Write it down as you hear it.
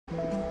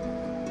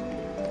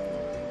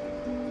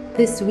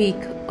This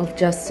week of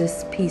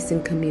justice, peace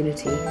and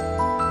community,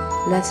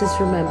 let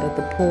us remember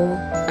the poor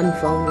and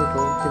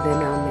vulnerable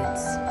within our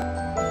midst.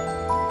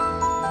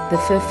 The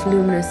fifth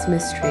luminous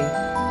mystery,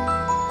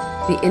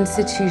 the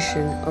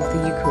institution of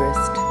the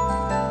Eucharist.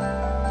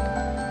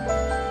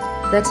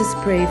 Let us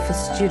pray for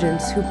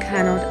students who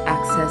cannot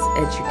access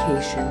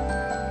education.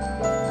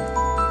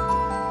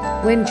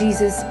 When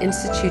Jesus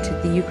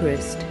instituted the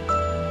Eucharist,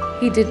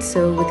 he did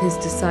so with his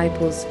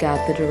disciples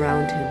gathered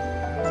around him.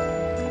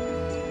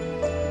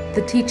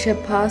 The teacher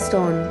passed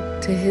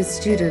on to his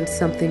students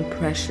something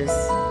precious,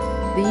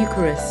 the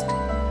Eucharist,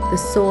 the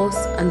source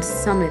and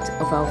summit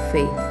of our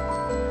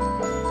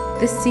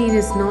faith. This scene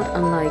is not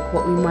unlike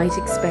what we might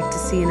expect to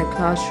see in a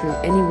classroom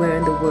anywhere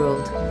in the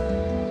world.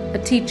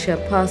 A teacher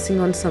passing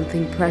on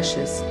something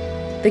precious,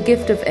 the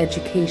gift of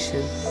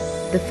education,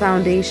 the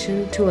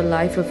foundation to a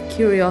life of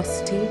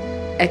curiosity,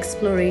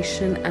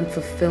 exploration, and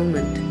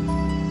fulfillment.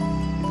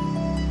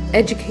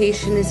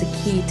 Education is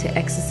a key to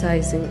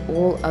exercising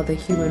all other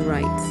human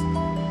rights.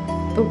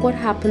 But what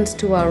happens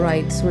to our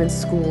rights when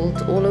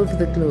schools all over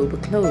the globe are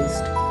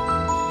closed?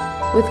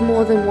 With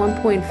more than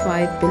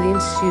 1.5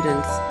 billion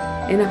students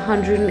in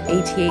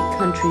 188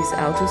 countries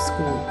out of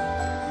school,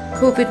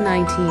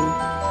 COVID-19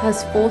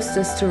 has forced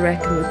us to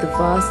reckon with the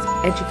vast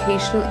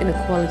educational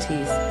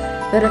inequalities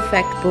that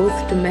affect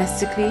both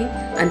domestically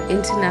and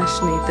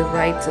internationally the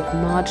rights of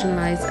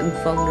marginalized and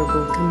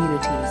vulnerable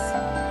communities.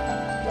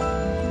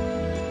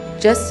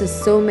 Just as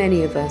so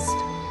many of us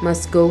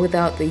must go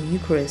without the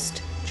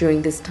Eucharist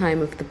during this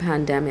time of the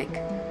pandemic,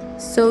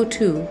 so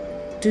too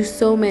do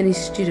so many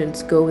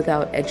students go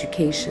without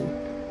education.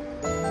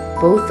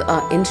 Both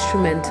are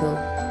instrumental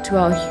to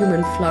our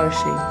human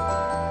flourishing.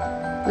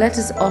 Let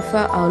us offer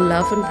our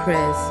love and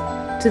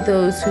prayers to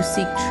those who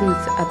seek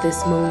truth at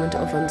this moment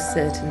of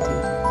uncertainty.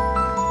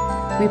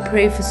 We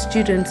pray for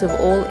students of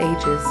all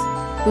ages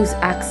whose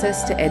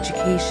access to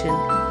education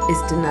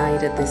is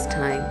denied at this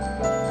time.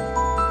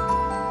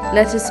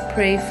 Let us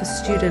pray for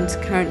students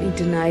currently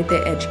denied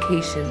their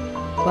education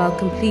while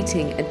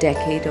completing a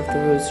decade of the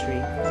Rosary.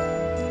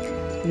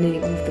 In the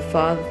name of the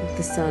Father,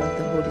 the Son, and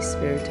the Holy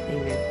Spirit.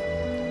 Amen.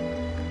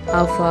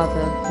 Our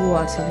Father, who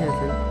art in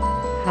heaven,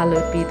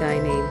 hallowed be thy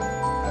name.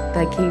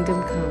 Thy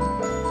kingdom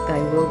come,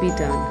 thy will be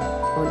done,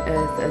 on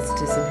earth as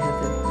it is in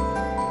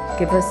heaven.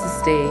 Give us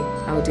this day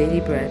our daily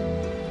bread,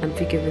 and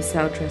forgive us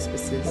our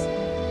trespasses,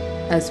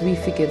 as we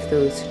forgive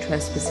those who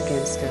trespass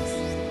against us.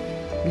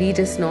 Lead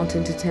us not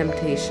into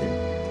temptation,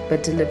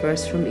 but deliver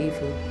us from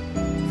evil.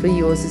 For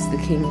yours is the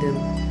kingdom,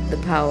 the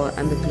power,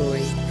 and the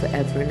glory,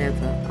 forever and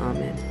ever.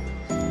 Amen.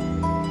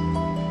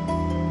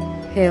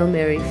 Hail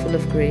Mary, full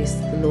of grace,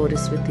 the Lord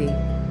is with thee.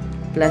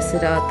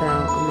 Blessed art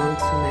thou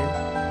amongst women,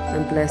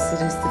 and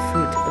blessed is the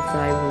fruit of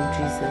thy womb,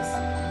 Jesus.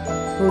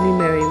 Holy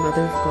Mary,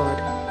 Mother of God,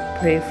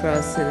 pray for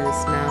us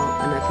sinners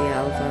now and at the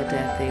hour of our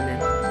death.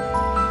 Amen.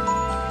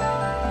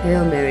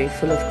 Hail Mary,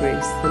 full of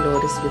grace, the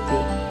Lord is with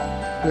thee.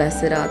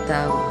 Blessed art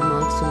thou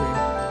amongst women,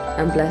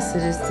 and blessed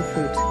is the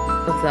fruit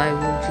of thy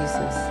womb,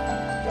 Jesus.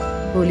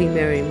 Holy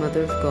Mary,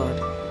 Mother of God,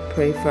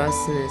 pray for us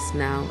sinners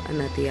now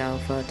and at the hour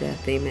of our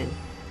death. Amen.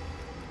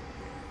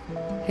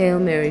 Hail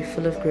Mary,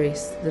 full of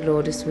grace, the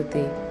Lord is with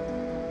thee.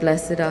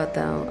 Blessed art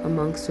thou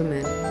amongst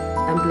women,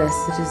 and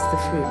blessed is the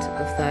fruit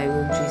of thy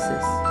womb,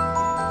 Jesus.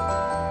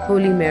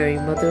 Holy Mary,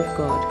 Mother of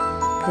God,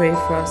 pray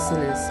for us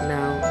sinners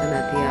now and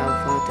at the hour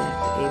of our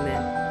death.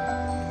 Amen.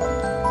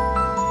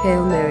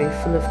 Hail Mary,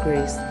 full of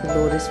grace, the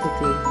Lord is with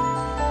thee.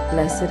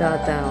 Blessed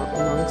art thou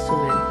amongst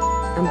women,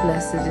 and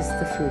blessed is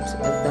the fruit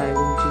of thy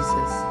womb,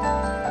 Jesus.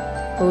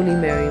 Holy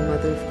Mary,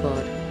 Mother of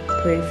God,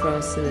 pray for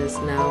us sinners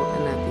now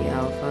and at the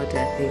hour of our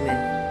death. Amen.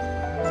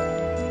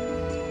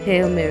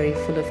 Hail Mary,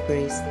 full of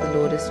grace, the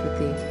Lord is with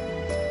thee.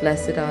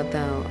 Blessed art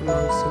thou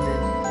amongst women,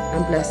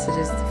 and blessed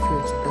is the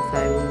fruit of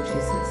thy womb,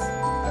 Jesus.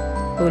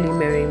 Holy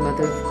Mary,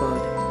 Mother of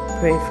God,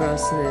 pray for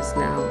us sinners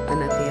now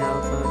and at the hour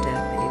of our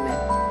death.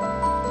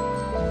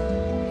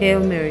 Hail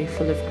Mary,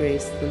 full of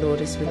grace, the Lord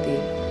is with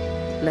thee.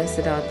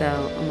 Blessed art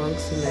thou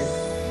amongst women,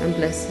 and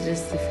blessed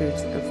is the fruit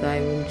of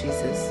thy womb,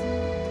 Jesus.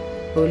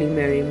 Holy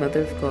Mary,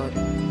 Mother of God,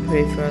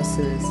 pray for us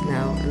sinners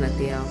now and at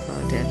the hour of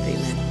our death.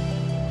 Amen.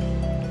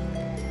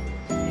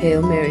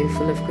 Hail Mary,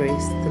 full of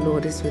grace, the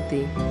Lord is with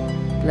thee.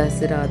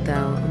 Blessed art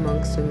thou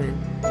amongst women,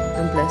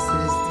 and blessed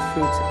is the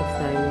fruit of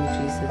thy womb,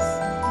 Jesus.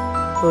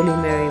 Holy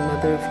Mary,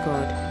 Mother of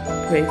God,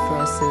 pray for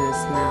us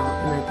sinners now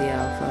and at the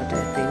hour of our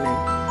death. Amen.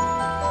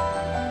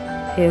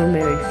 Hail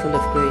Mary, full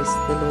of grace,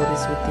 the Lord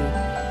is with thee.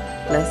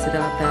 Blessed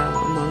art thou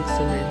amongst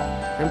women,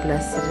 and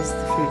blessed is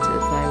the fruit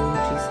of thy womb,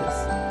 Jesus.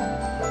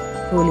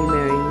 Holy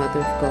Mary,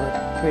 Mother of God,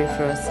 pray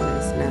for us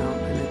sinners now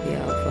and at the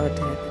hour of our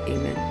death.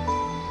 Amen.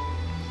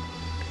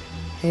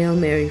 Hail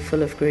Mary,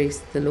 full of grace,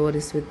 the Lord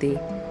is with thee.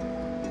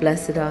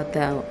 Blessed art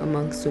thou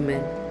amongst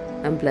women,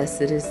 and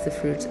blessed is the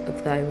fruit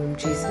of thy womb,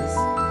 Jesus.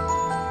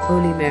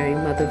 Holy Mary,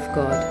 Mother of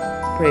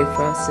God, pray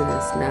for us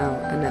sinners now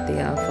and at the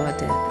hour of our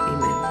death.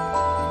 Amen.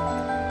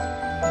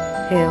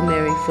 Hail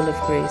Mary, full of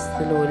grace,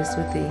 the Lord is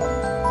with thee.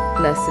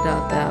 Blessed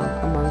art thou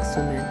amongst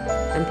women,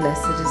 and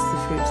blessed is the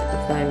fruit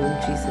of thy womb,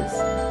 Jesus.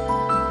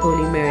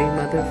 Holy Mary,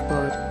 Mother of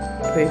God,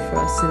 pray for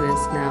us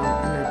sinners now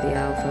and at the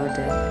hour of our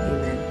death.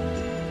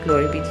 Amen.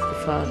 Glory be to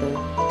the Father,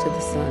 to the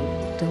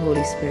Son, to the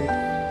Holy Spirit,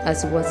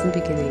 as it was in the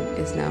beginning,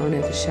 is now, and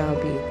ever shall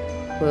be,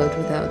 world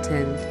without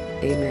end.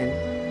 Amen.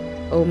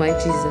 O my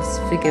Jesus,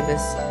 forgive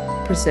us,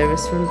 preserve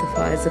us from the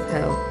fires of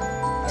hell,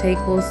 take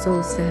all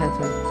souls to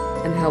heaven,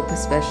 and help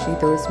especially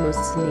those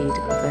most in need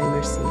of thy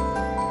mercy.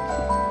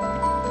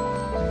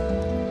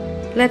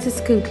 Let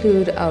us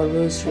conclude our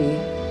Rosary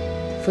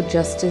for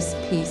Justice,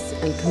 Peace,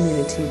 and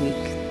Community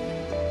Week.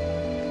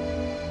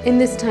 In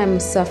this time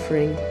of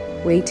suffering,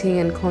 waiting,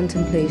 and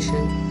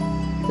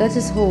contemplation, let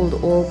us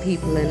hold all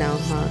people in our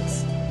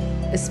hearts,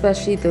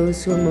 especially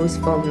those who are most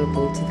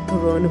vulnerable to the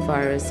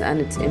coronavirus and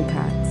its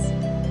impacts.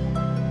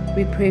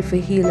 We pray for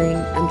healing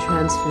and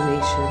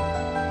transformation,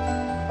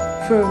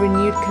 for a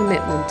renewed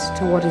commitment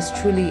to what is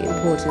truly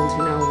important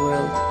in our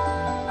world,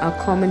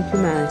 our common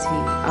humanity,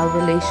 our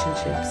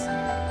relationships,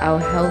 our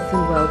health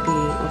and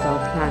well-being of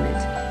our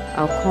planet,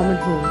 our common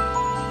home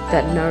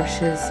that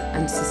nourishes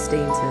and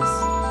sustains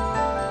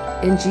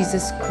us. In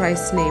Jesus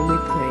Christ's name we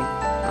pray.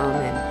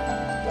 Amen.